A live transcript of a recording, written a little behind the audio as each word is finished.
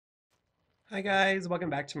Hi guys, welcome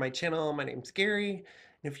back to my channel. My name's Gary.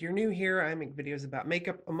 If you're new here, I make videos about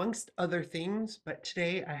makeup amongst other things, but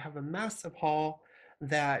today I have a massive haul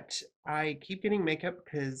that I keep getting makeup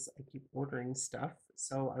because I keep ordering stuff.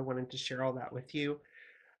 So I wanted to share all that with you.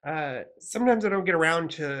 Sometimes I don't get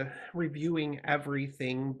around to reviewing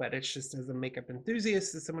everything, but it's just as a makeup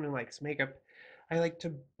enthusiast, as someone who likes makeup, I like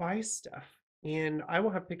to buy stuff. And I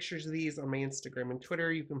will have pictures of these on my Instagram and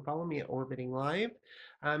Twitter. You can follow me at Orbiting Live.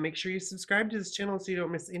 Make sure you subscribe to this channel so you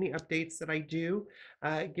don't miss any updates that I do.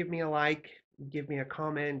 Give me a like, give me a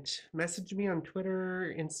comment, message me on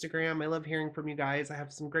Twitter, Instagram. I love hearing from you guys. I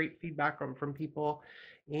have some great feedback from people.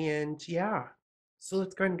 And yeah, so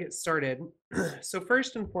let's go ahead and get started. So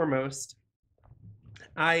first and foremost,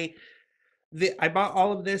 I I bought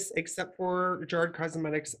all of this except for Gerard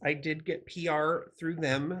Cosmetics. I did get PR through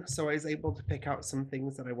them, so I was able to pick out some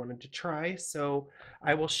things that I wanted to try. So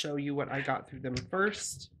I will show you what I got through them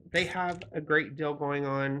first. They have a great deal going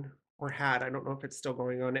on, or had. I don't know if it's still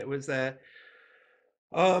going on. It was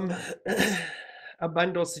um a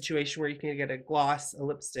bundle situation where you can get a gloss, a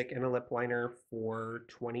lipstick, and a lip liner for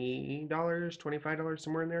 $20, $25,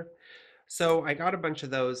 somewhere in there. So I got a bunch of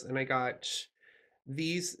those and I got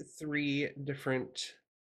these three different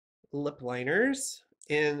lip liners.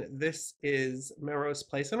 And this is Melrose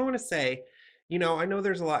Place. I don't want to say, I know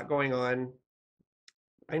there's a lot going on.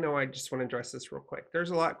 I know I just want to address this real quick.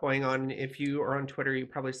 There's a lot going on. If you are on Twitter, you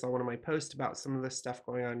probably saw one of my posts about some of the stuff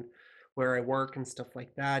going on where I work and stuff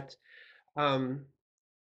like that. Um,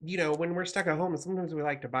 when we're stuck at home, sometimes we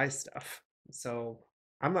like to buy stuff. So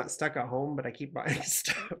I'm not stuck at home, but I keep buying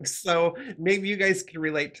stuff. So maybe you guys can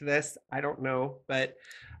relate to this. I don't know. But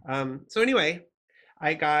so anyway,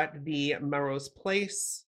 I got the Melrose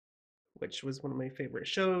Place, which was one of my favorite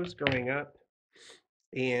shows growing up.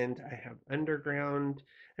 And I have Underground.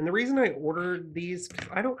 And the reason I ordered these,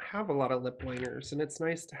 I don't have a lot of lip liners, and it's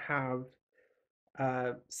nice to have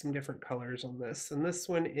some different colors on this. And this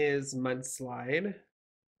one is Mudslide.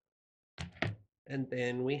 And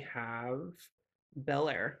then we have Bel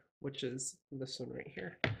Air, which is this one right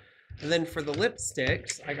here. And then for the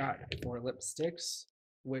lipsticks, I got four lipsticks,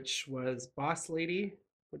 which was Boss Lady,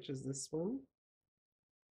 which is this one.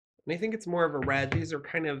 And I think it's more of a red. These are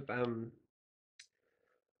kind of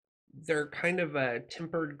they're kind of a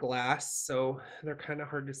tempered glass, so they're kind of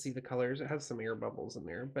hard to see the colors. It has some air bubbles in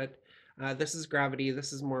there, but this is Gravity.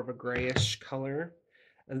 This is more of a grayish color.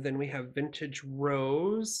 And then we have Vintage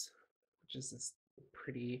Rose, which is this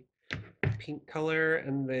pretty pink color,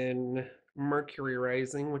 and then Mercury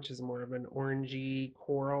Rising, which is more of an orangey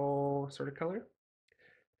coral sort of color.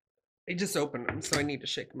 I just opened them, so I need to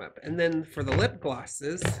shake them up. And then for the lip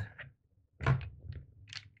glosses, I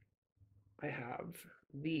have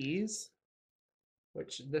these,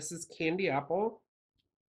 which this is Candy Apple.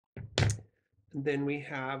 And then we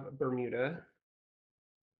have Bermuda.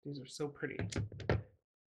 These are so pretty.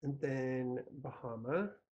 And then Bahama.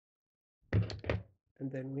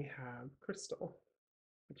 And then we have Crystal,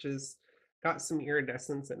 which is got some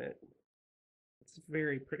iridescence in it. It's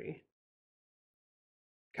very pretty.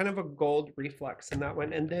 Kind of a gold reflex in that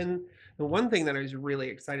one. And then the one thing that I was really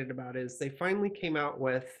excited about is they finally came out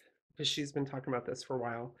with, because she's been talking about this for a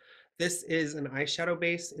while. This is an eyeshadow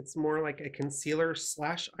base. It's more like a concealer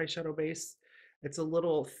slash eyeshadow base. It's a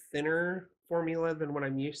little thinner formula than what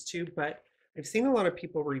I'm used to, but I've seen a lot of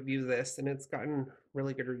people review this and it's gotten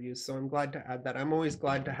really good reviews. So I'm glad to add that. I'm always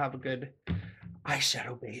glad to have a good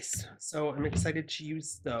eyeshadow base. So I'm excited to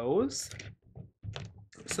use those.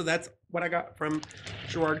 So that's what I got from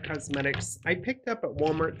Gerard Cosmetics. I picked up at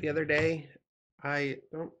Walmart the other day. I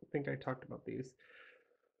don't think I talked about these.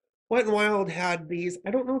 Wet n Wild had these.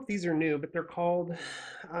 I don't know if these are new, but they're called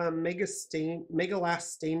Mega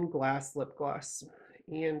Last Stained Glass Lip Gloss.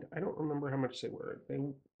 And I don't remember how much they were. They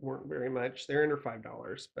weren't very much. They're under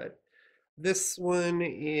 $5. But this one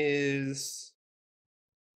is,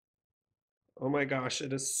 oh my gosh,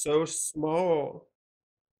 it is so small.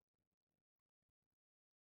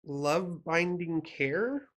 Love Binding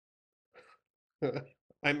Care?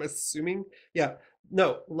 I'm assuming. Yeah.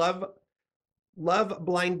 No, Love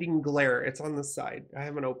Blinding Glare. It's on the side. I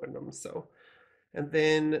haven't opened them, so. And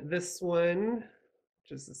then this one,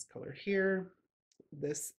 which is this color here.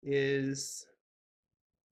 This is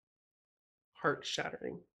Heart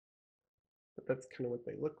Shattering. But that's kind of what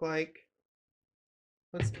they look like.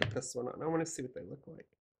 Let's put this one on. I want to see what they look like.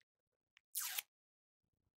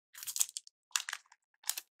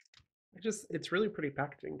 It's really pretty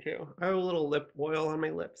packaging too. I have a little lip oil on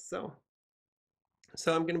my lips, so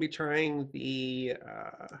I'm going to be trying the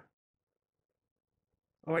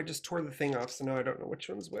oh, I just tore the thing off, so now I don't know which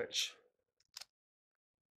one's which.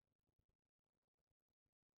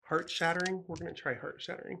 Heart Shattering. We're going to try Heart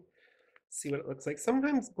Shattering. See what it looks like.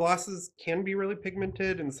 Sometimes glosses can be really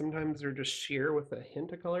pigmented and sometimes they're just sheer with a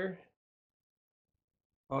hint of color.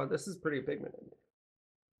 Oh, this is pretty pigmented.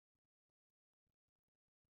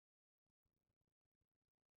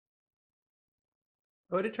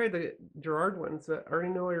 I would have tried the Gerard ones, but I already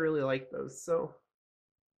know I really like those, so.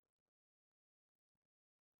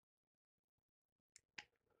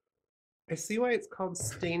 I see why it's called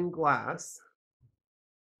stained glass.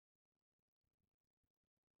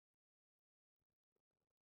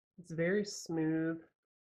 It's very smooth.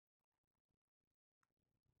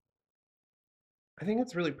 I think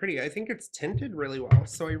it's really pretty. I think it's tinted really well,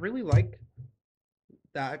 so I really like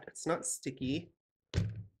that. It's not sticky.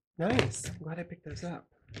 Nice. I'm glad I picked those up.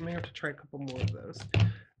 I may have to try a couple more of those.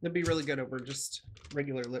 That'd be really good over just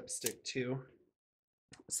regular lipstick too.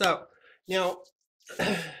 So now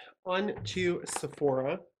on to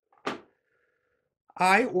Sephora.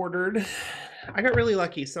 I got really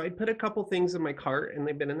lucky. So I put a couple things in my cart and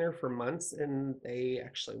they've been in there for months and they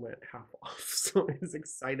actually went half off. So I was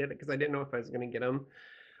excited because I didn't know if I was going to get them.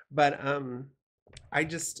 But I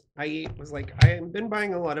was like, I've been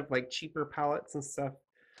buying a lot of like cheaper palettes and stuff.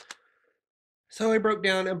 So I broke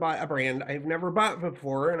down and bought a brand I've never bought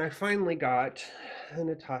before, and I finally got a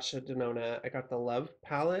Natasha Denona. I got the Love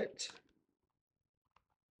palette.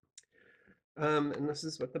 And this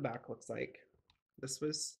is what the back looks like. This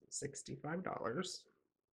was $65.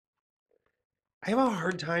 I have a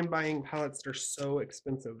hard time buying palettes that are so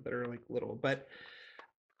expensive that are like little, but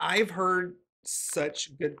I've heard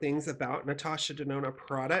such good things about Natasha Denona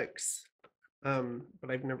products, but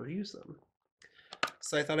I've never used them.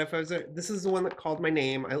 So I thought if I was this is the one that called my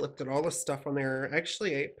name. I looked at all the stuff on there.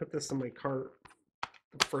 Actually, I put this in my cart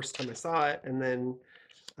the first time I saw it, and then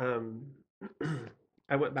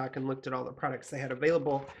I went back and looked at all the products they had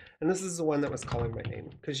available, and this is the one that was calling my name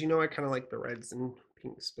because I kind of like the reds and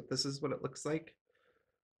pinks, but this is what it looks like.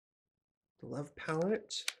 The Love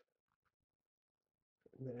palette,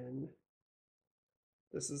 and then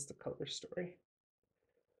this is the color story.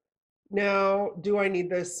 Now, do I need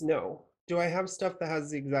this? No. Do I have stuff that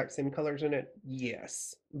has the exact same colors in it?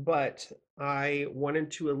 Yes. But I wanted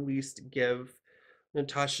to at least give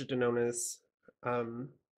Natasha Denona's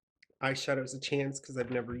eyeshadows a chance because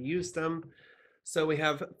I've never used them. So we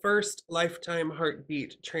have first Lifetime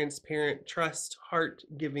Heartbeat Transparent Trust Heart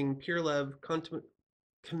Giving Pure Love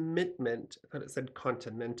Commitment. I thought it said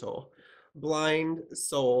Continental. Blind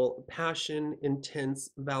Soul Passion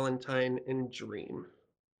Intense Valentine and Dream.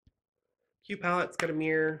 Cute palette's got a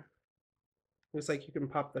mirror. Looks like you can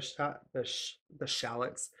pop the shadows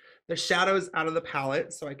out of the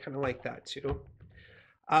palette, so I kind of like that too.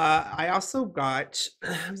 I also got,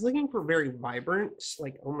 I was looking for very vibrant,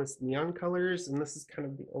 like almost neon colors, and this is kind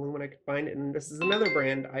of the only one I could find. And this is another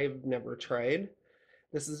brand I've never tried.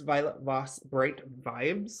 This is Violet Voss Bright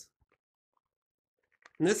Vibes.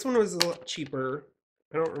 And this one was a lot cheaper.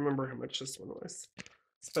 I don't remember how much this one was.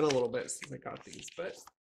 It's been a little bit since I got these, but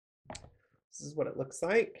this is what it looks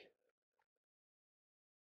like.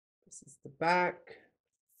 This is the back.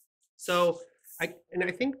 So I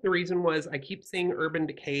think the reason was I keep seeing Urban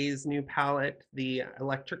Decay's new palette, the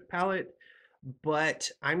electric palette, but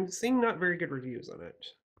I'm seeing not very good reviews on it.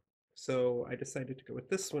 So I decided to go with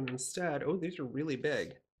this one instead. Oh, these are really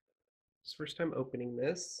big. It's first time opening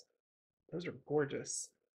this. Those are gorgeous.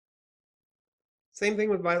 Same thing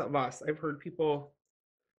with Violet Voss. I've heard people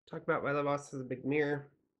talk about Violet Voss as a big mirror.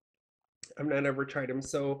 I've not ever tried them,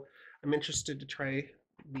 so I'm interested to try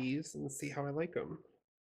these and see how I like them.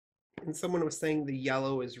 And someone was saying the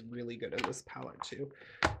yellow is really good in this palette too.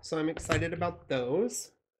 So I'm excited about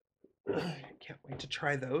those. I can't wait to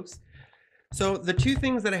try those. So the two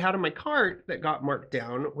things that I had in my cart that got marked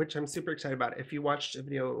down, which I'm super excited about. If you watched a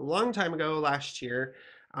video a long time ago last year,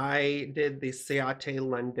 I did the Ciate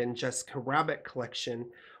London Jessica Rabbit collection.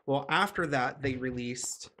 Well, after that, they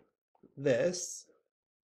released this,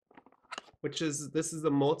 this is a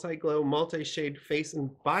multi-glow, multi-shade face and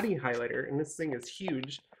body highlighter. And this thing is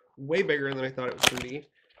huge, way bigger than I thought it was gonna be.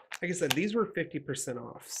 Like I said, these were 50%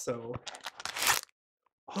 off. So,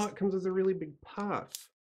 oh, it comes with a really big puff.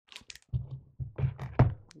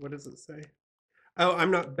 What does it say? Oh,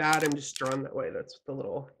 I'm not bad, I'm just drawn that way. That's what the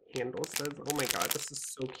little handle says. Oh my god, this is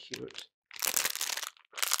so cute.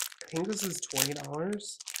 I think this is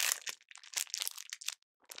 $20.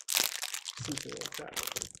 Something like that.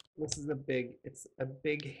 This is it's a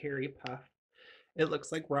big hairy puff. It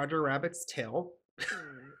looks like Roger Rabbit's tail.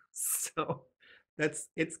 So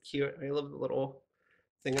it's cute. I love the little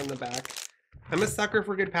thing on the back. I'm a sucker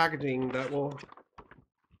for good packaging. That will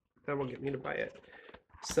get me to buy it.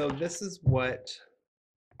 So this is what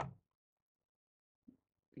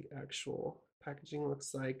the actual packaging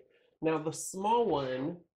looks like. Now the small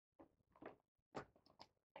one,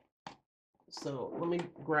 so let me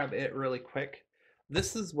grab it really quick.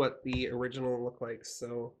 This is what the original looked like.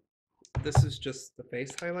 So this is just the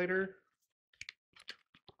face highlighter.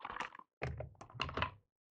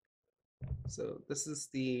 So this is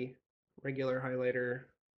the regular highlighter.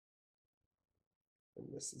 And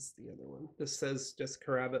this is the other one. This says just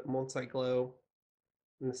Carabit Multi Glow.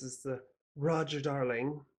 And this is the Roger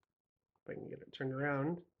Darling. If I can get it turned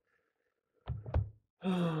around.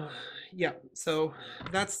 Yeah, so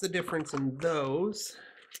that's the difference in those.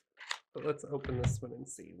 But let's open this one and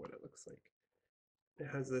see what it looks like. It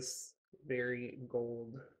has this very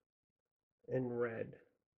gold and red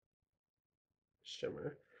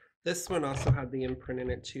shimmer. This one also had the imprint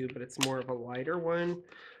in it too, but it's more of a lighter one.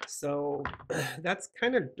 So that's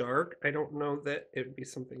kind of dark. I don't know that it would be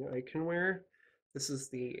something I can wear. This is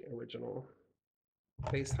the original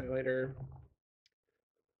face highlighter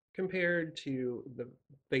compared to the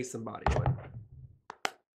face and body one.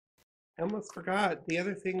 I almost forgot, the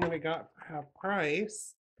other thing that I got for half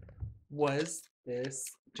price was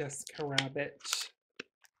this Jessica Rabbit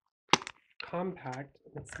compact.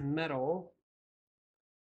 It's metal.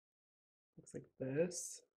 Looks like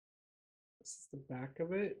this. This is the back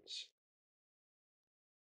of it.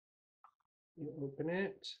 You open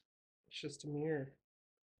it. It's just a mirror.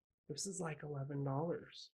 This is like $11.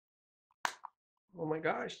 Oh my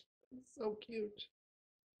gosh, it's so cute.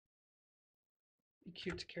 Be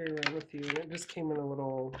cute to carry around with you. And it just came in a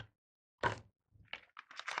little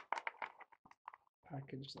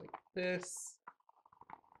package like this.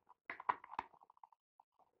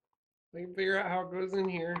 I can figure out how it goes in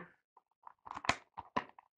here.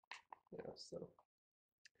 Yeah, so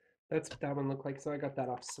that's what that one looked like. So I got that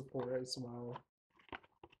off Sephora as well.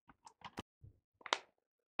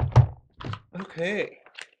 Okay,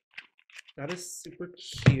 that is super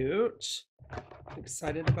cute. I'm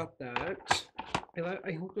excited about that.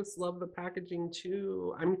 I just love the packaging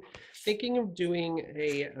too. I'm thinking of doing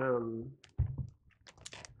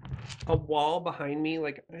a wall behind me.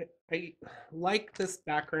 Like I like this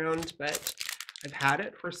background, but I've had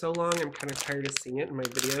it for so long, I'm kind of tired of seeing it in my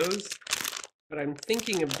videos. But I'm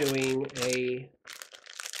thinking of doing a,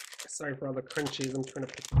 sorry for all the crunchies, I'm trying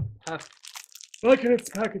to pick tough. Look at its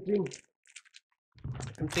packaging.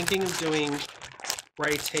 I'm thinking of doing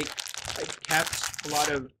where I kept a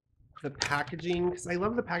lot of the packaging, because I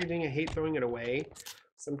love the packaging, I hate throwing it away.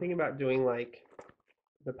 So I'm thinking about doing like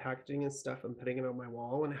the packaging and stuff and putting it on my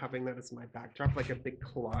wall and having that as my backdrop, like a big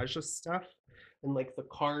collage of stuff. And like the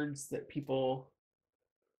cards that people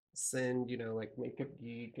send, you know, like Makeup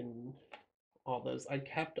Geek and all those. I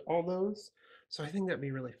kept all those. So I think that'd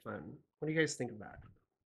be really fun. What do you guys think of that?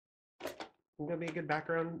 Think that'd be a good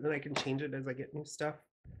background, and I can change it as I get new stuff.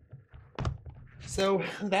 So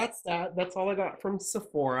that's that. That's all I got from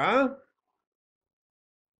Sephora.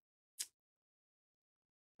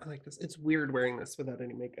 I like this. It's weird wearing this without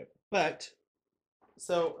any makeup. But,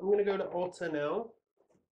 so I'm going to go to Ulta now.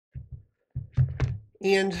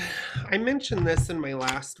 And I mentioned this in my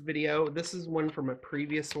last video. This is one from a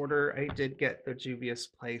previous order. I did get the Juvia's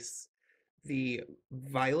Place, the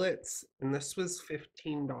violets, and this was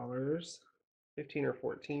 $15, 15 or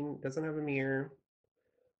 14. Doesn't have a mirror.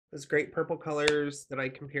 Those great purple colors that I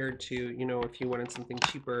compared to, you know, if you wanted something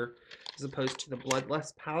cheaper as opposed to the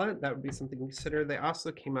Bloodlust palette, that would be something to consider. They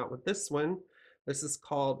also came out with this one. This is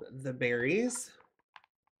called The Berries.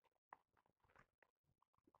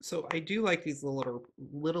 So I do like these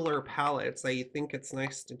littler palettes. I think it's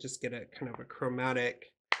nice to just get a kind of a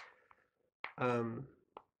chromatic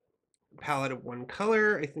palette of one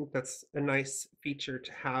color. I think that's a nice feature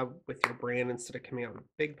to have with your brand instead of coming out with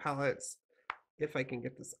big palettes. If I can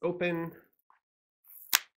get this open.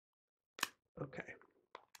 Okay.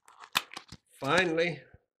 Finally.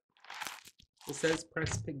 It says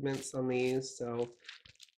pressed pigments on these, so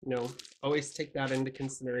you know, always take that into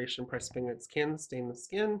consideration. Pressed pigments can stain the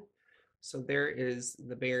skin. So there is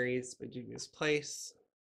The Berries by Juvia's Place.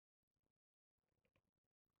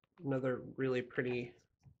 Another really pretty,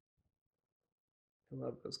 I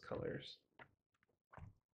love those colors.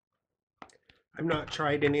 I've not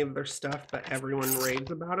tried any of their stuff, but everyone raves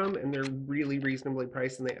about them, and they're really reasonably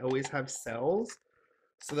priced, and they always have sales.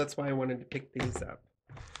 So that's why I wanted to pick these up.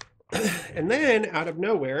 And then, out of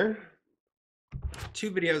nowhere,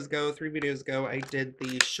 3 videos ago, I did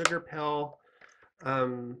the Sugarpill,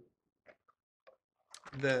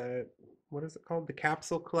 what is it called? The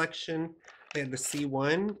capsule collection. They had the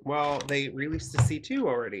C1. Well, they released the C2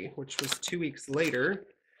 already, which was 2 weeks later.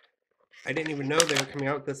 I didn't even know they were coming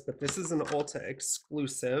out with this, but this is an Ulta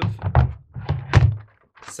exclusive.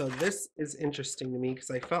 So this is interesting to me because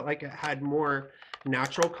I felt like it had more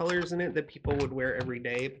natural colors in it that people would wear every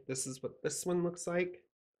day. But this is what this one looks like.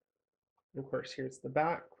 And of course, here's the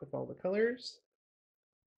back with all the colors.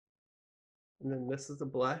 And then this is a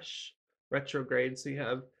blush, retrograde. So you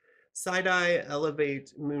have Side Eye,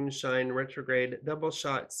 Elevate, Moonshine, Retrograde, Double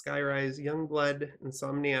Shot, Skyrise, Youngblood,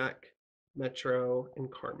 Insomniac, Metro, and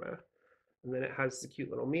Karma. And then it has the cute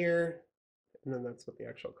little mirror. And then that's what the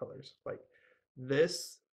actual colors look like.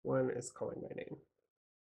 This one is calling my name.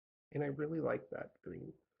 And I really like that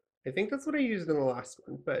green. I think that's what I used in the last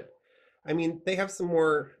one, but I mean, they have some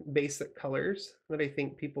more basic colors that I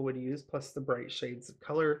think people would use, plus the bright shades of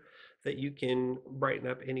color that you can brighten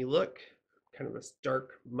up any look. Kind of this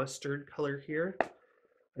dark mustard color here. I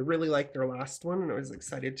really like their last one, and I was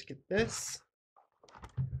excited to get this.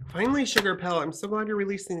 Finally, Sugarpill. I'm so glad you're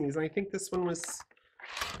releasing these. And I think this one was,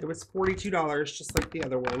 it was $42, just like the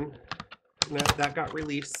other one. And that got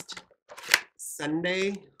released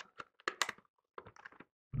Sunday.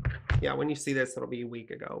 Yeah, when you see this, it'll be a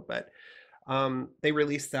week ago, but they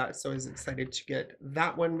released that, so I was excited to get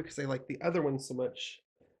that one because I like the other one so much.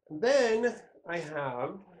 And then I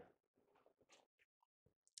have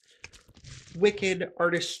Wikked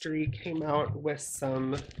Artistry came out with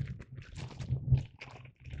some,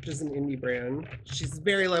 which is an indie brand. She's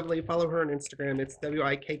very lovely. Follow her on Instagram. It's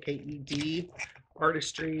Wikked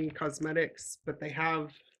Artistry Cosmetics, but they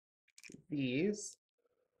have these,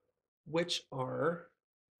 which are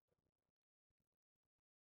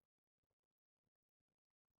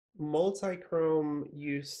multi-chrome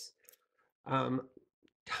use,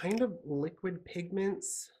 kind of liquid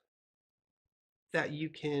pigments that you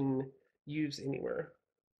can use anywhere.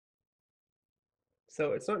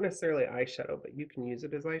 So it's not necessarily eyeshadow, but you can use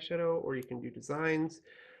it as eyeshadow or you can do designs.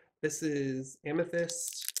 This is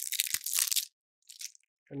Amethyst.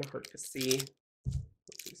 Kind of hard to see.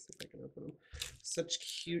 Let's see if I can open them. Such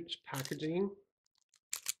cute packaging.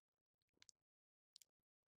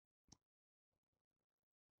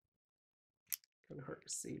 Kind of hard to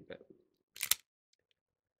see, but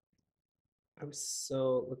I was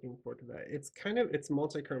so looking forward to that. It's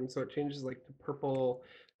multi-chrome, so it changes like to purple.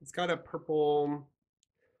 It's got a purple,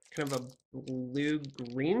 kind of a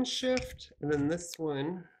blue-green shift, and then this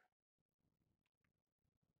one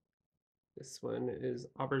is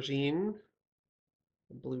aubergine,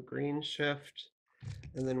 blue-green shift,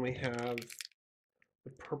 and then we have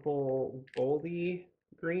the purple goldy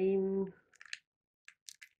green.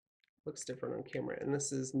 Looks different on camera, and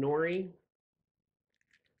this is nori.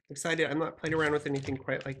 Excited. I'm not playing around with anything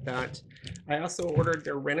quite like that. I also ordered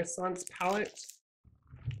their Renaissance palette,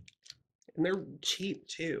 and they're cheap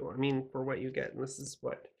too. I mean, for what you get, and this is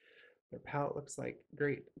what their palette looks like.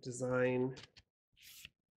 Great design.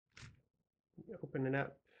 Open it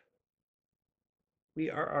up. We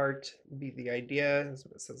are art, be the idea, is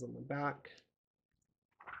what it says on the back.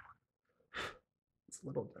 It's a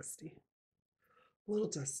little dusty. A little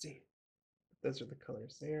dusty. Those are the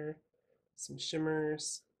colors there. Some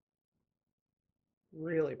shimmers.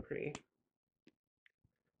 Really pretty.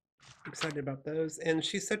 Excited about those. And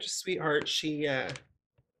she's such a sweetheart.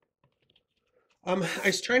 I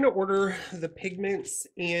was trying to order the pigments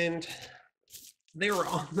and they were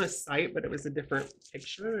on the site, but it was a different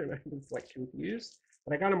picture and I was like confused.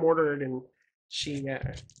 But I got them ordered, and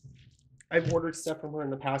I've ordered stuff from her in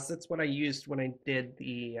the past. That's what I used when I did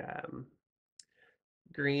the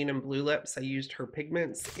green and blue lips. I used her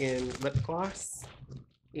pigments in lip gloss,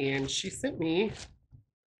 and she sent me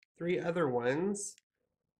 3 other ones,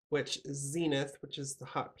 which is Zenith, which is the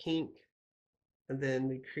hot pink, and then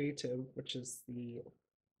the Creative, which is the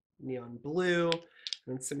neon blue, and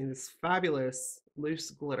then sent me this fabulous loose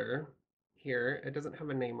glitter here. It doesn't have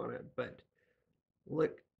a name on it, but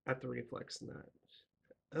look at the reflex in that.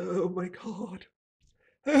 Oh my god.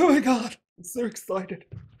 Oh my god. I'm so excited.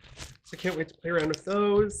 I can't wait to play around with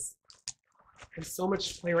those. There's so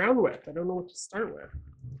much to play around with. I don't know what to start with.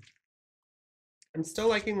 I'm still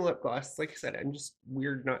liking the lip gloss. Like I said, I'm just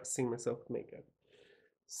weird not seeing myself with makeup.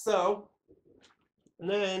 So, and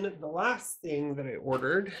then the last thing that I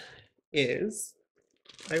ordered is,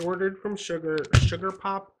 I ordered from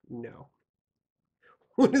Sugarpop? No.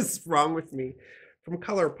 What is wrong with me? From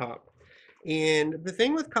ColourPop. And the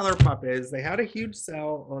thing with ColourPop is they had a huge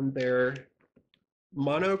sale on their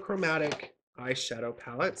monochromatic eyeshadow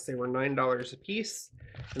palettes. They were $9 a piece,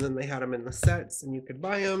 and then they had them in the sets and you could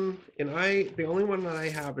buy them. And the only one that I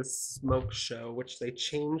have is Smoke Show, which they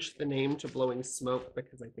changed the name to Blowing Smoke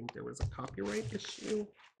because I think there was a copyright issue.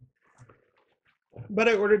 But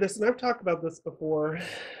I ordered this, and I've talked about this before,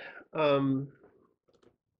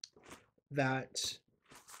 that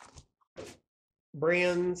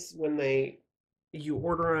brands when you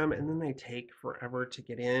order them and then they take forever to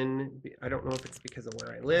get in. I don't know if it's because of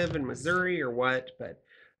where I live in Missouri or what, but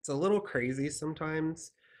it's a little crazy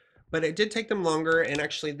sometimes. But it did take them longer, and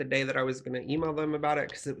actually the day that I was going to email them about it,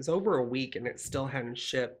 because it was over a week and it still hadn't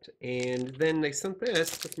shipped, and then they sent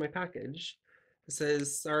this with my package. It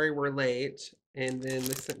says, sorry, we're late, and then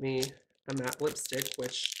they sent me a matte lipstick,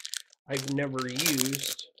 which I've never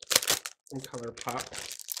used in ColourPop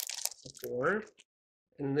before.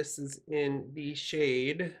 And this is in the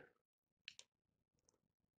shade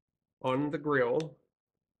On the Grill.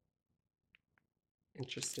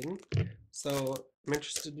 Interesting. So I'm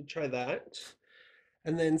interested to try that.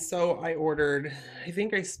 And then so I ordered, I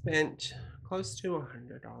think I spent close to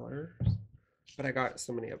 $100, but I got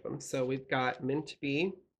so many of them. So we've got Mint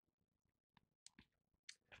Bee,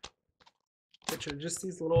 which are just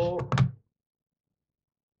these little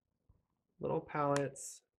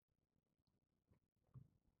palettes. I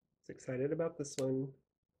was excited about this one.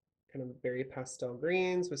 Kind of very pastel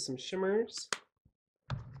greens with some shimmers.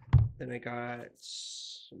 Then I got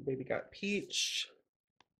Baby Got Peach.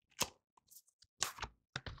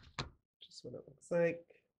 Just what it looks like.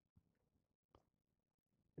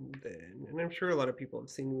 And I'm sure a lot of people have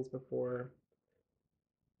seen these before.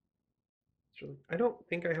 I don't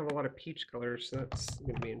think I have a lot of peach colors, so that's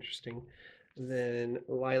going to be interesting. Then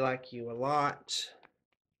Lilac You a Lot.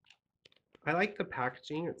 I like the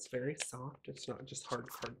packaging. It's very soft. It's not just hard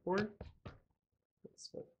cardboard. That's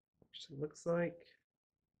what it looks like.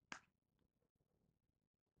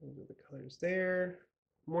 Those are the colors there.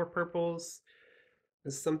 More purples.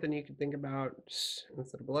 This is something you could think about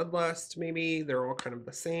instead of Bloodlust, maybe. They're all kind of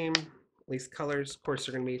the same. At least colors, of course,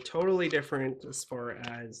 are going to be totally different as far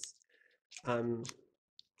as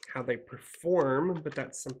how they perform, but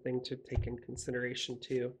that's something to take in consideration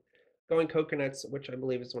too. Going Coconuts, which I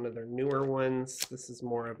believe is one of their newer ones. This is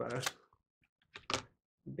more of a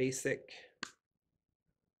basic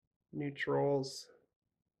neutrals.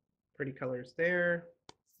 Pretty colors there.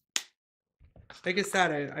 Like I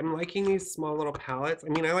said, I'm liking these small little palettes. I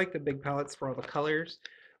mean, I like the big palettes for all the colors,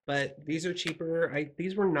 but these are cheaper.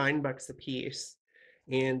 These were $9 a piece,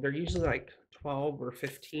 and they're usually like 12 or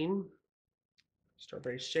 15.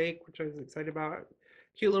 Strawberry Shake, which I was excited about.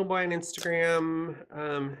 Cute little boy on Instagram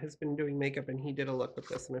has been doing makeup, and he did a look with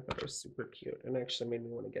this, and I thought it was super cute, and actually made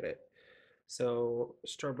me want to get it. So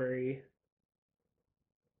strawberry,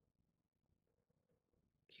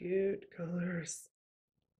 cute colors,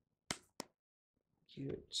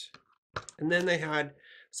 cute. And then they had,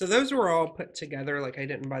 so those were all put together. Like I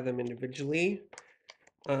didn't buy them individually,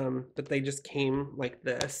 but they just came like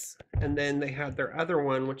this. And then they had their other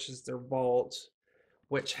one, which is their vault,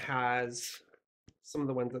 which has some of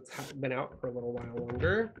the ones that's been out for a little while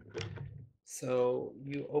longer. So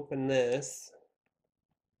you open this,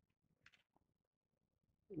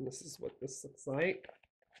 and this is what this looks like.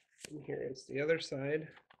 And here is the other side.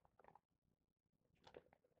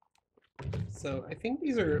 So I think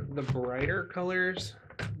these are the brighter colors.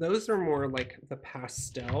 Those are more like the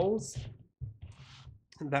pastels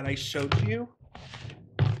that I showed you.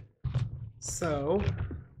 So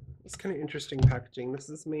it's kind of interesting packaging. This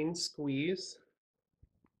is Main Squeeze,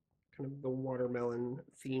 kind of the watermelon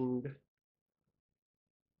themed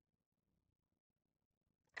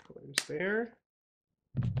colors there.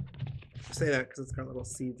 I say that because it's got little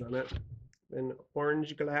seeds on it. Then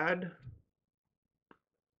Orange Glad,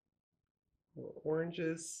 little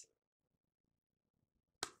oranges.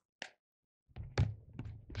 And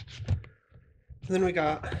then we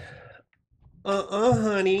got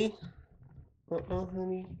Honey.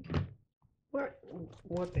 Honey.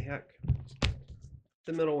 What the heck?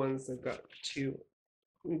 The middle ones, they've got two.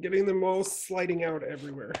 I'm getting them all sliding out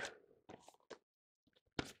everywhere.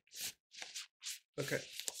 Okay,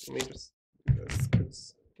 let me just do this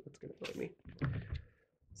because it's gonna bother me.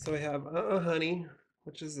 So I have Honey,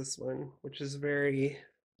 which is this one, which is very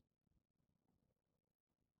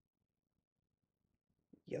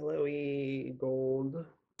yellowy gold.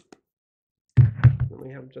 Then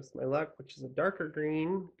we have Just My Luck, which is a darker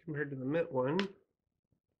green compared to the mint one.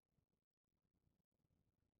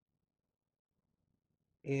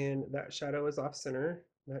 And that shadow is off center.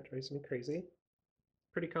 That drives me crazy.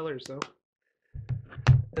 Pretty colors though.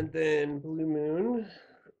 And then Blue Moon.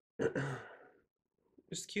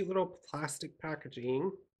 Just cute little plastic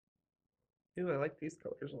packaging. Ooh, I like these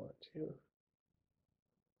colors a lot too.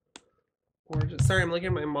 Gorgeous. Sorry, I'm looking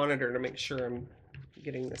at my monitor to make sure I'm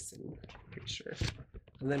getting this in picture.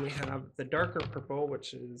 And then we have the darker purple,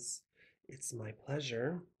 which is It's My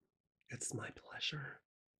Pleasure. It's My Pleasure.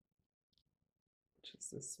 Which is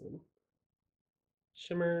this one.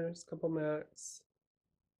 Shimmers, couple mattes.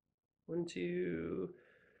 1, 2,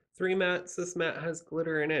 3 mattes. This matte has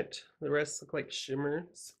glitter in it. The rest look like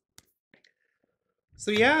shimmers.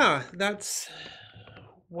 So yeah, that's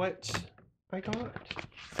what I got.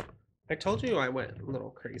 I told you I went a little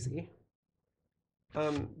crazy.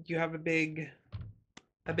 You have a big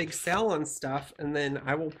sale on stuff, and then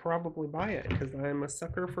I will probably buy it because I'm a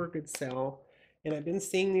sucker for a good sale. And I've been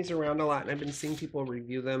seeing these around a lot, and I've been seeing people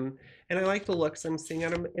review them, and I like the looks I'm seeing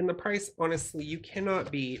at them. And the price, honestly, you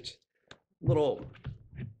cannot beat little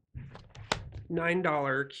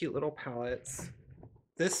 $9 cute little palettes.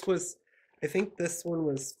 This was, I think this one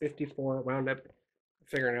was 54. I wound up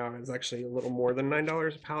figuring out it was actually a little more than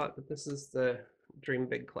 $9 a palette, but this is the Dream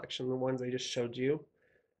Big collection, the ones I just showed you.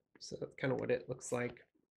 So that's kind of what it looks like.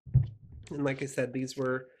 And like I said, these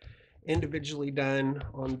were individually done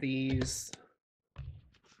on these.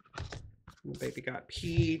 The baby got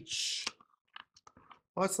peach.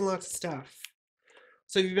 Lots and lots of stuff.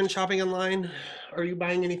 So you've been shopping online? Are you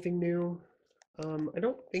buying anything new? I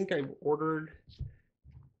don't think I've ordered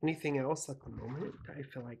anything else at the moment. I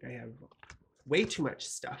feel like I have way too much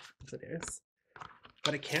stuff as it is.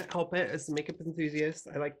 But I can't help it as a makeup enthusiast.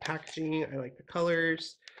 I like packaging. I like the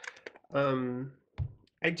colors.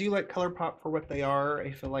 I do like ColourPop for what they are.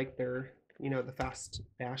 I feel like they're, you know, the fast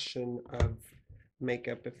fashion of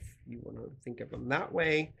makeup, if you want to think of them that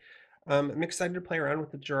way. I'm excited to play around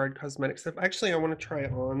with the Gerard Cosmetics stuff. Actually, I want to try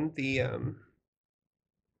on the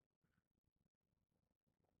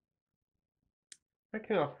that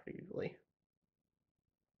came off easily.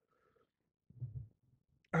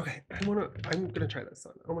 Okay, I'm gonna try this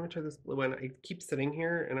on. I want to try this blue one. I keep sitting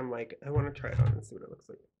here and I'm like, I want to try it on and see what it looks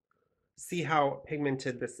like. See how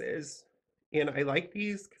pigmented this is. And I like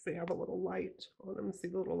these because they have a little light on them. See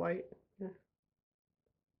the little light? Yeah.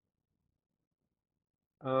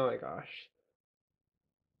 Oh my gosh.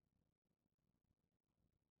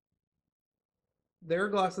 Their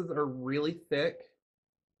glosses are really thick.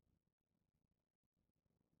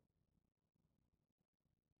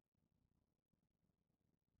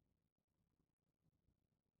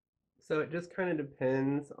 So it just kind of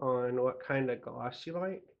depends on what kind of gloss you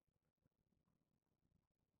like.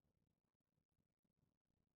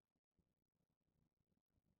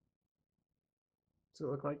 Does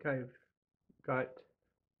it look like I've got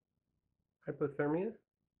hypothermia?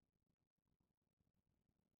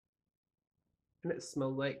 And it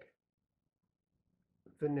smelled like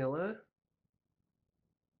vanilla.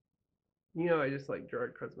 You know, I just like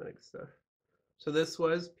Gerard Cosmetics stuff. So this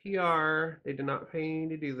was PR. They did not pay me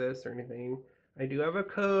to do this or anything. I do have a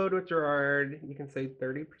code with Gerard. You can save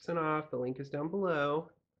 30% off. The link is down below.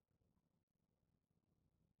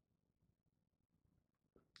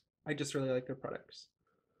 I just really like their products.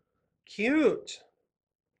 Cute.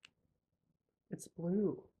 It's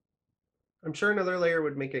blue. I'm sure another layer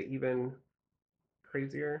would make it even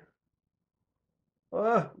crazier.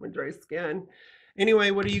 Oh, my dry skin. Anyway,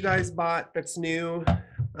 what do you guys bought that's new?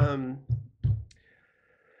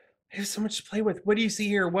 I have so much to play with. What do you see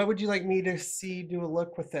here? What would you like me to see do a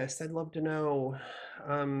look with this? I'd love to know.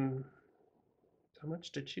 So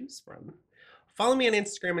much to choose from. Follow me on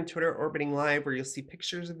Instagram and Twitter, Orbiting Live, where you'll see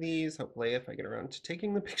pictures of these. Hopefully, if I get around to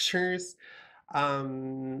taking the pictures.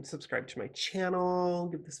 Subscribe to my channel.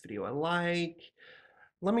 Give this video a like.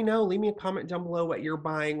 Let me know. Leave me a comment down below what you're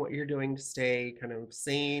buying, what you're doing to stay kind of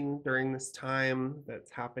sane during this time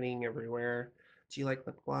that's happening everywhere. Do you like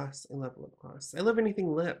lip gloss? I love lip gloss. I love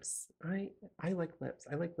anything lips. I like lips.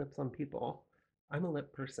 I like lips on people. I'm a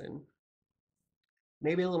lip person.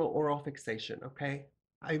 Maybe a little oral fixation, okay?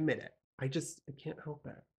 I admit it. I can't help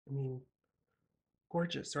it. I mean,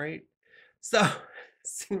 gorgeous, right? So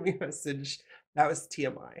send me a message. That was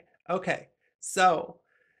TMI. Okay, so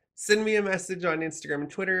send me a message on Instagram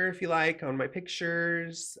and Twitter if you like, on my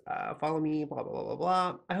pictures. Follow me, blah, blah, blah, blah,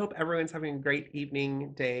 blah. I hope everyone's having a great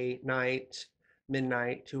evening, day, night,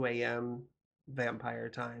 midnight, 2 a.m., vampire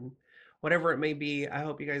time. Whatever it may be, I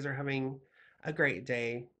hope you guys are having a great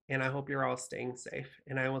day, and I hope you're all staying safe.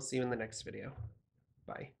 And I will see you in the next video.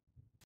 Bye.